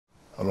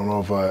I don't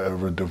know if I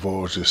ever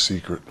divulged this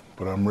secret,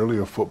 but I'm really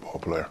a football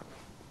player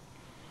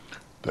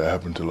that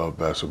happened to love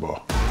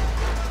basketball.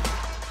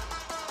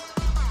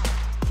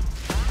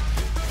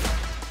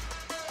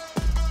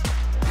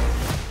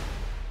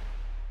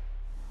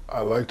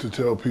 I like to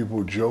tell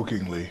people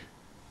jokingly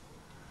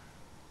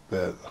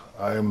that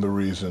I am the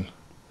reason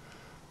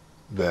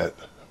that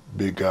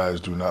big guys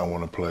do not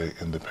want to play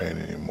in the paint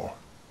anymore.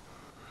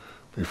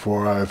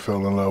 Before I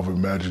fell in love with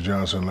Magic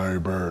Johnson and Larry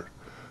Bird,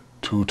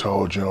 Too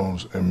Tall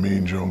Jones and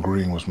Mean Joe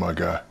Green was my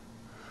guy.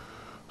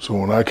 So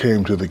when I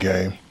came to the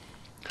game,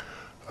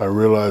 I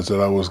realized that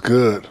I was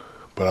good,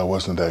 but I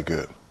wasn't that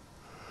good.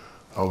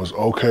 I was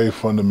okay,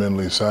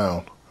 fundamentally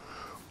sound,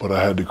 but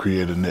I had to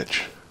create a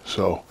niche.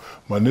 So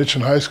my niche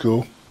in high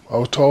school, I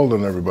was taller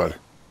than everybody,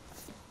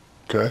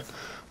 okay?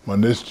 My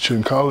niche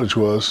in college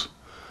was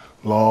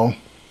long,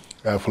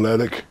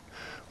 athletic.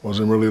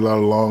 Wasn't really a lot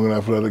of long and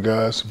athletic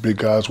guys. Big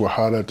guys were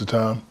hot at the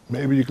time.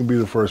 Maybe you can be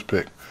the first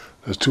pick.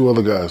 There's two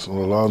other guys,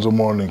 Alonzo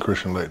Mourning and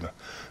Christian Laettner.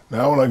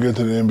 Now when I get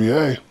to the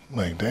NBA, I'm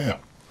like, damn,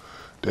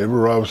 David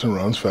Robinson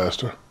runs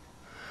faster.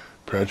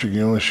 Patrick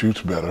Ewing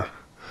shoots better.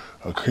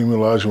 Hakeem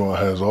Olajuwon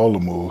has all the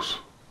moves.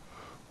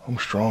 I'm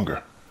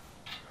stronger.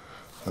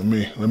 Let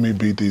me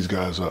beat these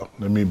guys up.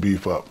 Let me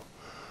beef up.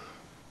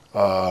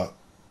 I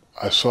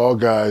saw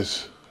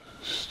guys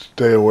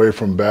stay away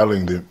from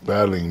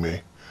battling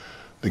me.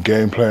 The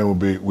game plan would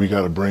be, we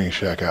got to bring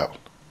Shaq out.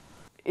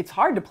 It's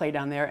hard to play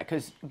down there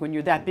because when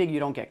you're that big, you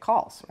don't get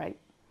calls, right?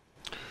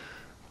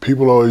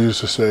 People always used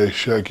to say,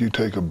 Shaq, you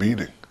take a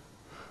beating.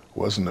 It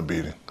wasn't a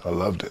beating. I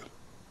loved it.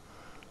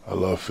 I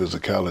love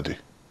physicality.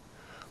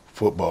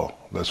 Football,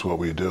 that's what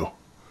we do.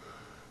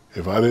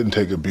 If I didn't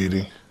take a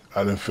beating,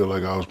 I didn't feel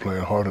like I was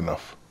playing hard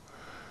enough.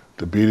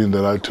 The beating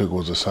that I took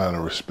was a sign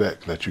of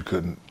respect that you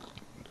couldn't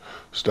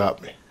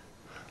stop me.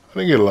 I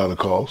didn't get a lot of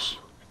calls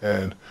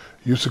and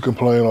used to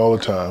complain all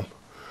the time.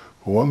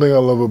 But one thing I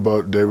love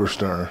about David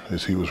Stern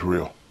is he was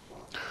real.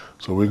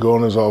 So we go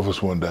in his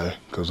office one day,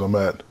 because I'm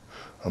at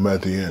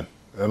the end,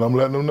 and I'm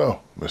letting him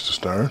know, Mr.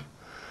 Stern,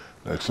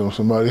 next time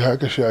somebody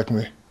hack a Shaq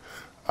me,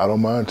 I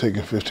don't mind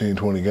taking 15,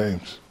 20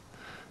 games.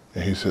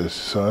 And he says,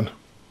 son,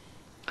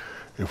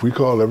 if we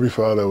call every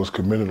foul that was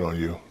committed on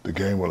you, the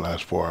game will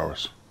last 4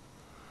 hours.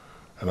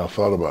 And I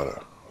thought about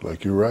it,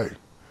 like, you're right.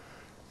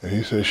 And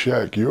he said,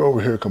 Shaq, you're over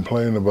here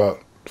complaining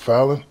about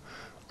fouling.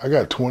 I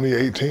got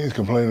 28 teams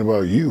complaining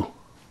about you.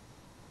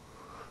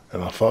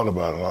 And I thought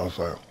about it, and I was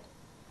like,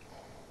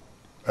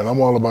 and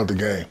I'm all about the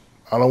game.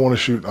 I don't want to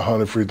shoot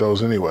 100 free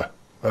throws anyway.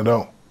 I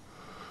don't.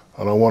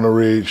 I don't want to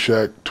read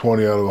Shaq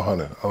 20 out of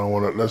 100. I don't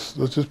want to, let's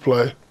just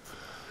play.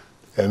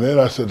 And then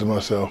I said to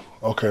myself,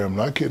 okay, I'm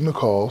not getting the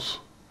calls.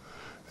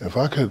 If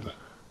I could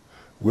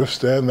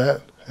withstand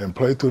that and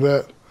play through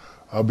that,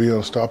 I'll be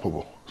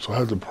unstoppable. So I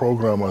had to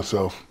program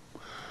myself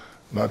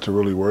not to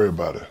really worry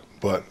about it.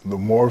 But the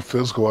more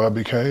physical I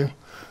became,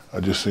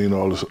 I just seen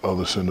all the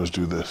other centers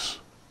do this.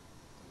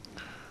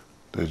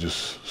 They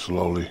just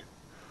slowly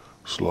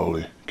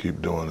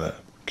keep doing that,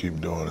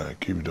 keep doing that,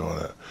 keep doing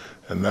that.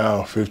 And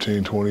now,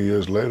 15, 20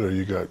 years later,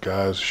 you got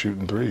guys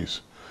shooting threes.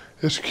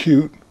 It's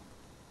cute.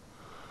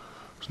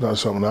 It's not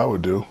something I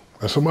would do.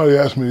 And somebody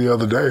asked me the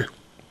other day,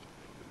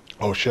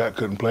 oh, Shaq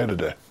couldn't play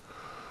today.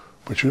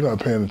 But you're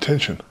not paying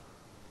attention.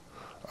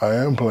 I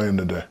am playing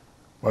today.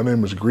 My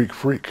name is Greek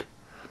Freak.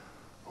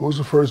 Who was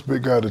the first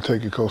big guy to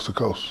take it coast to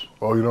coast?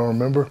 Oh, you don't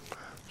remember?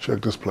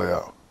 Check this play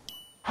out.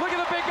 Look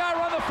at the big guy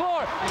run the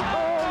floor. Oh,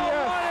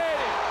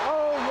 yes.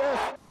 Oh,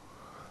 yes.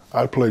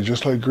 I play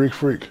just like Greek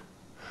Freak.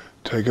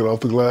 Take it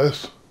off the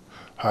glass,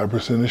 high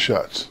percentage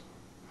shots.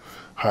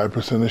 High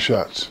percentage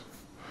shots.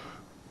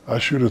 I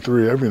shoot a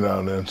three every now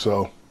and then,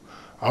 so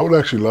I would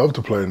actually love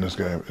to play in this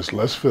game. It's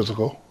less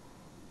physical.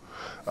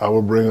 I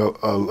would bring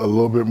a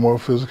little bit more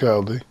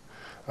physicality.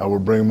 I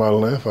would bring my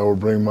length, I would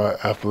bring my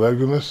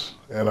athleticness,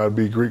 and I'd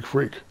be Greek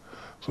Freak.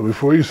 So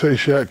before you say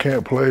Shaq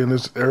can't play in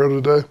this era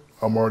today,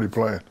 I'm already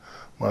playing.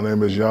 My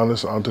name is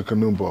Giannis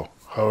Antetokounmpo,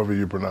 however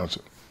you pronounce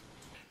it.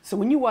 So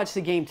when you watch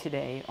the game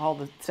today, all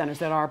the centers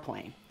that are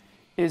playing,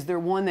 is there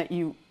one that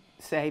you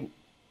say,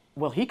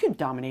 well, he could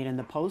dominate in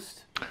the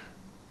post?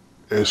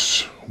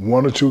 It's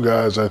one or two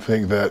guys I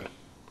think that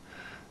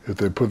if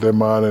they put their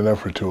mind and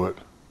effort to it,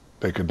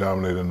 they could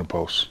dominate in the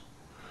post.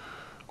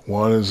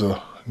 One is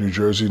a New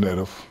Jersey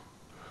native,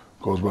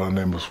 goes by the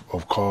name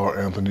of Karl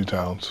Anthony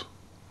Towns.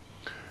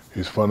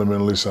 He's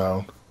fundamentally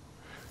sound,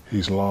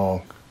 he's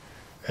long,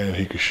 and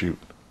he can shoot.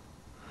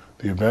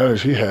 The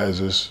advantage he has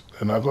is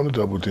they're not going to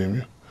double team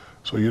you,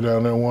 so you're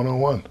down there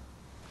one-on-one.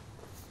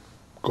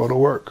 Go to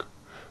work.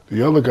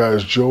 The other guy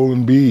is Joel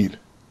Embiid.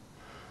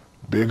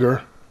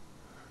 Bigger,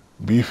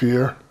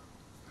 beefier.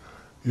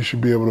 You should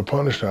be able to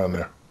punish down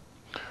there.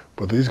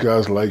 But these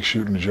guys like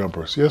shooting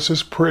jumpers. Yes,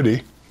 it's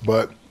pretty,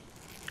 but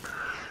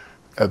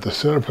at the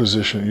center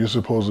position, you're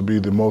supposed to be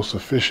the most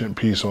efficient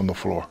piece on the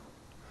floor.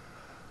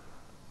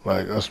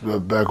 Like, that's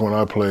back when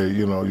I played,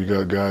 you know, you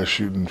got guys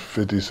shooting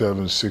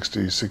 57,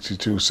 60,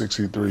 62,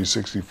 63,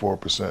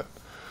 64%.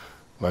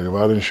 Like, if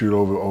I didn't shoot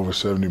over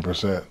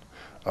 70%,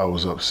 I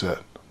was upset.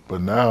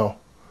 But now,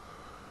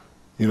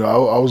 You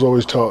know, I was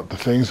always taught the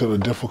things that are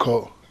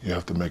difficult, you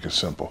have to make it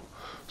simple.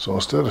 So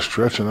instead of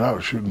stretching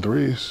out, shooting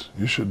threes,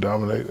 you should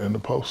dominate in the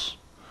post.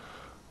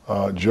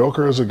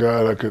 Joker is a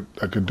guy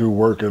that could do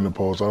work in the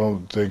post. I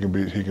don't think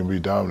he can be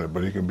dominant,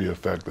 but he can be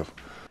effective.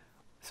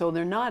 So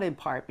they're not in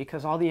part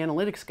because all the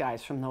analytics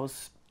guys from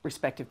those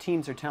respective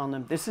teams are telling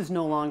them this is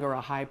no longer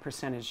a high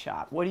percentage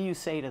shot. What do you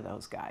say to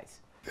those guys?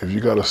 If you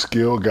got a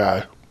skilled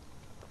guy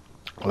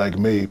like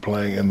me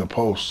playing in the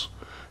post,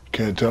 you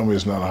can't tell me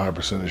it's not a high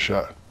percentage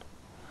shot.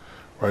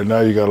 Right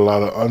now you got a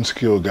lot of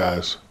unskilled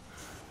guys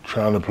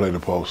trying to play the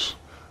post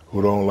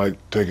who don't like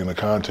taking the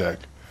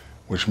contact,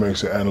 which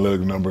makes the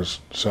analytic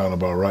numbers sound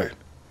about right.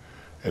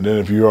 And then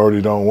if you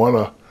already don't want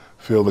to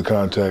feel the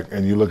contact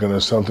and you're looking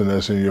at something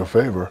that's in your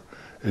favor,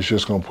 it's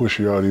just going to push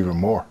you out even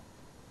more.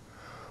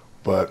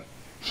 But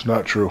it's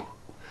not true.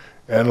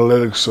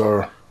 Analytics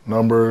are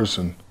numbers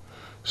and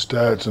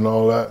stats and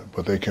all that,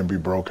 but they can be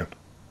broken.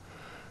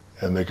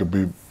 And they could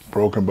be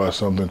broken by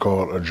something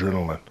called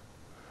adrenaline.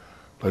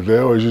 Like they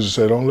always used to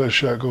say, don't let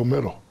Shaq go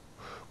middle.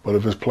 But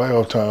if it's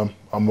playoff time,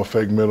 I'm going to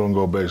fake middle and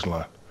go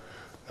baseline.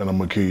 And I'm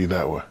going to kill you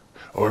that way.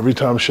 Or every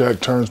time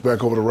Shaq turns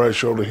back over the right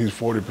shoulder, he's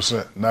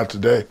 40%. Not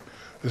today.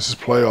 This is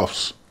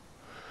playoffs.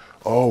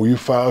 Oh, you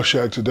foul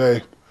Shaq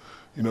today.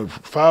 You know,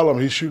 foul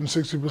him, he's shooting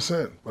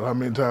 60%. But how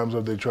many times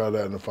have they tried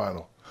that in the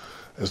final?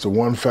 It's the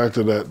one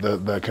factor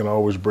that can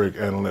always break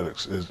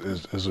analytics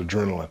is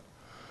adrenaline.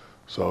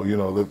 So, you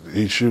know,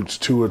 he shoots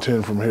 2 or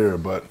 10 from here,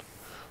 but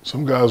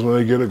some guys, when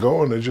they get it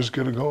going, they just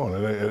get it going.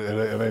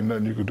 It ain't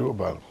nothing you can do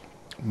about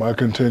it. My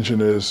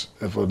contention is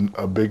if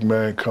a big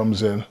man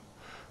comes in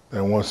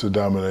and wants to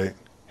dominate,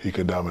 he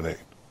can dominate,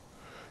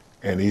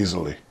 and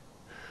easily,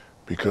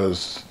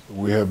 because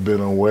we have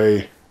been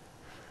away.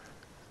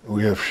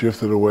 We have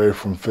shifted away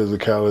from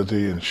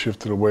physicality and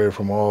shifted away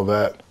from all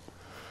that.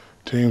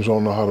 Teams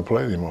don't know how to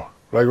play anymore.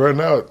 Like right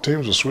now,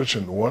 teams are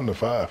switching 1 to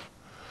 5.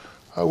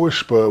 I wish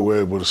Spud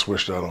Webb would have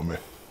switched out on me.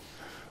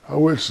 I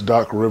wish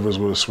Doc Rivers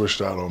would have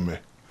switched out on me.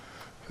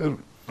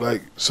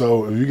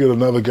 So if you get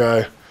another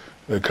guy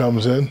that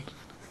comes in,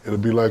 it'll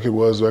be like it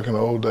was back in the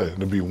old day.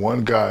 There'll be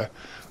one guy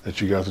that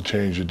you got to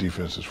change your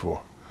defenses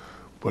for.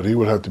 But he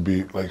would have to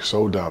be like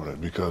so dominant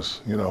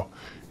because, you know,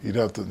 he'd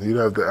have to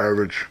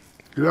average.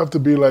 You'd have to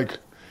be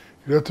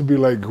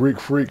like Greek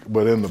Freak,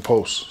 but in the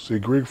post. See,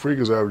 Greek Freak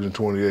is averaging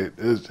 28.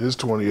 His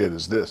 28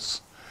 is this.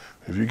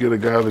 If you get a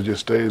guy that just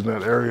stays in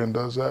that area and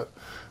does that,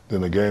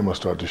 then the game will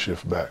start to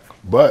shift back.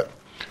 But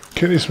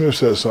Kenny Smith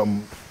said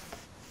something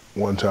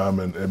one time,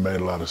 and it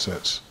made a lot of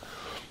sense.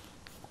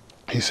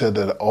 He said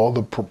that all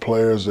the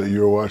players that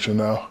you're watching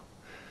now,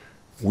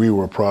 we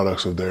were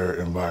products of their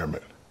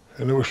environment.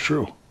 And it was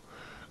true.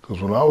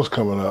 Because when I was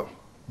coming up,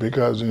 big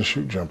guys didn't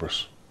shoot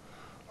jumpers.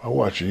 I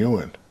watched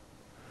Ewan.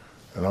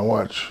 And I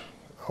watch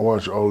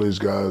all these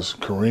guys,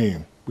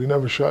 Kareem. We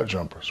never shot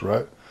jumpers,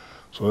 right?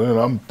 So then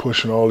I'm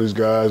pushing all these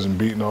guys and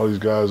beating all these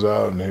guys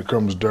out, and here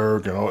comes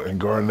Dirk and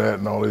Garnett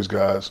and all these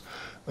guys.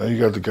 Now you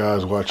got the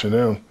guys watching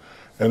them,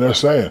 and they're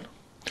saying,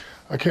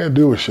 I can't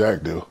do what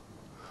Shaq do.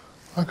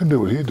 I can do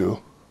what he do.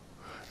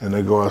 And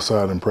they go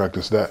outside and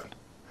practice that.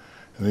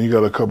 And then you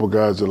got a couple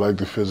guys that like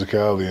the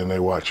physicality, and they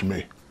watch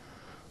me.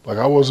 Like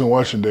I wasn't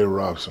watching David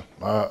Robinson.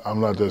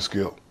 I'm not that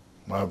skilled.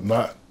 I'm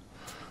not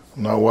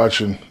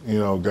watching, you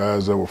know,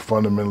 guys that were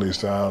fundamentally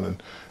sound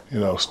and, you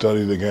know,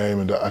 study the game,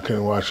 and I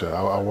couldn't watch that.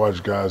 I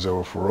watched guys that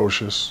were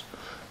ferocious,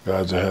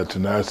 guys that had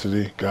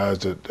tenacity, guys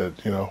that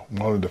you know,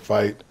 wanted to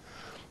fight,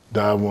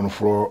 dive on the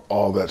floor,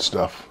 all that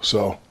stuff.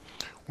 So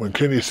when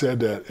Kenny said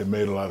that, it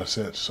made a lot of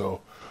sense.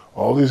 So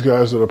all these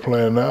guys that are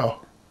playing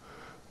now,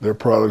 they're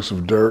products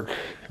of Dirk,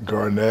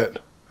 Garnett,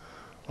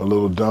 a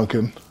little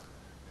Duncan.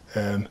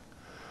 And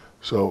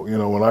so, you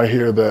know, when I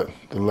hear that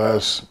the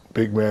last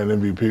big man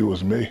MVP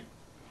was me,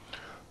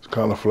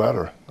 kind of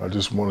flattering. I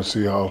just want to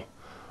see how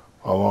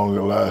long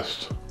it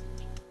lasts.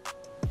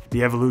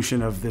 The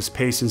evolution of this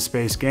pace and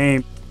space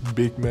game.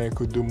 Big man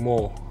could do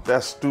more.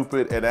 That's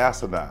stupid and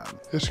asinine.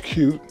 It's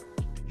cute.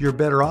 You're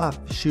better off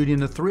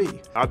shooting the 3.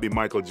 I'd be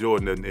Michael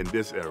Jordan in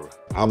this era.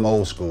 I'm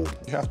old school.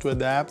 You have to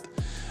adapt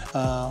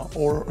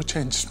or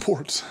change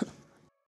sports.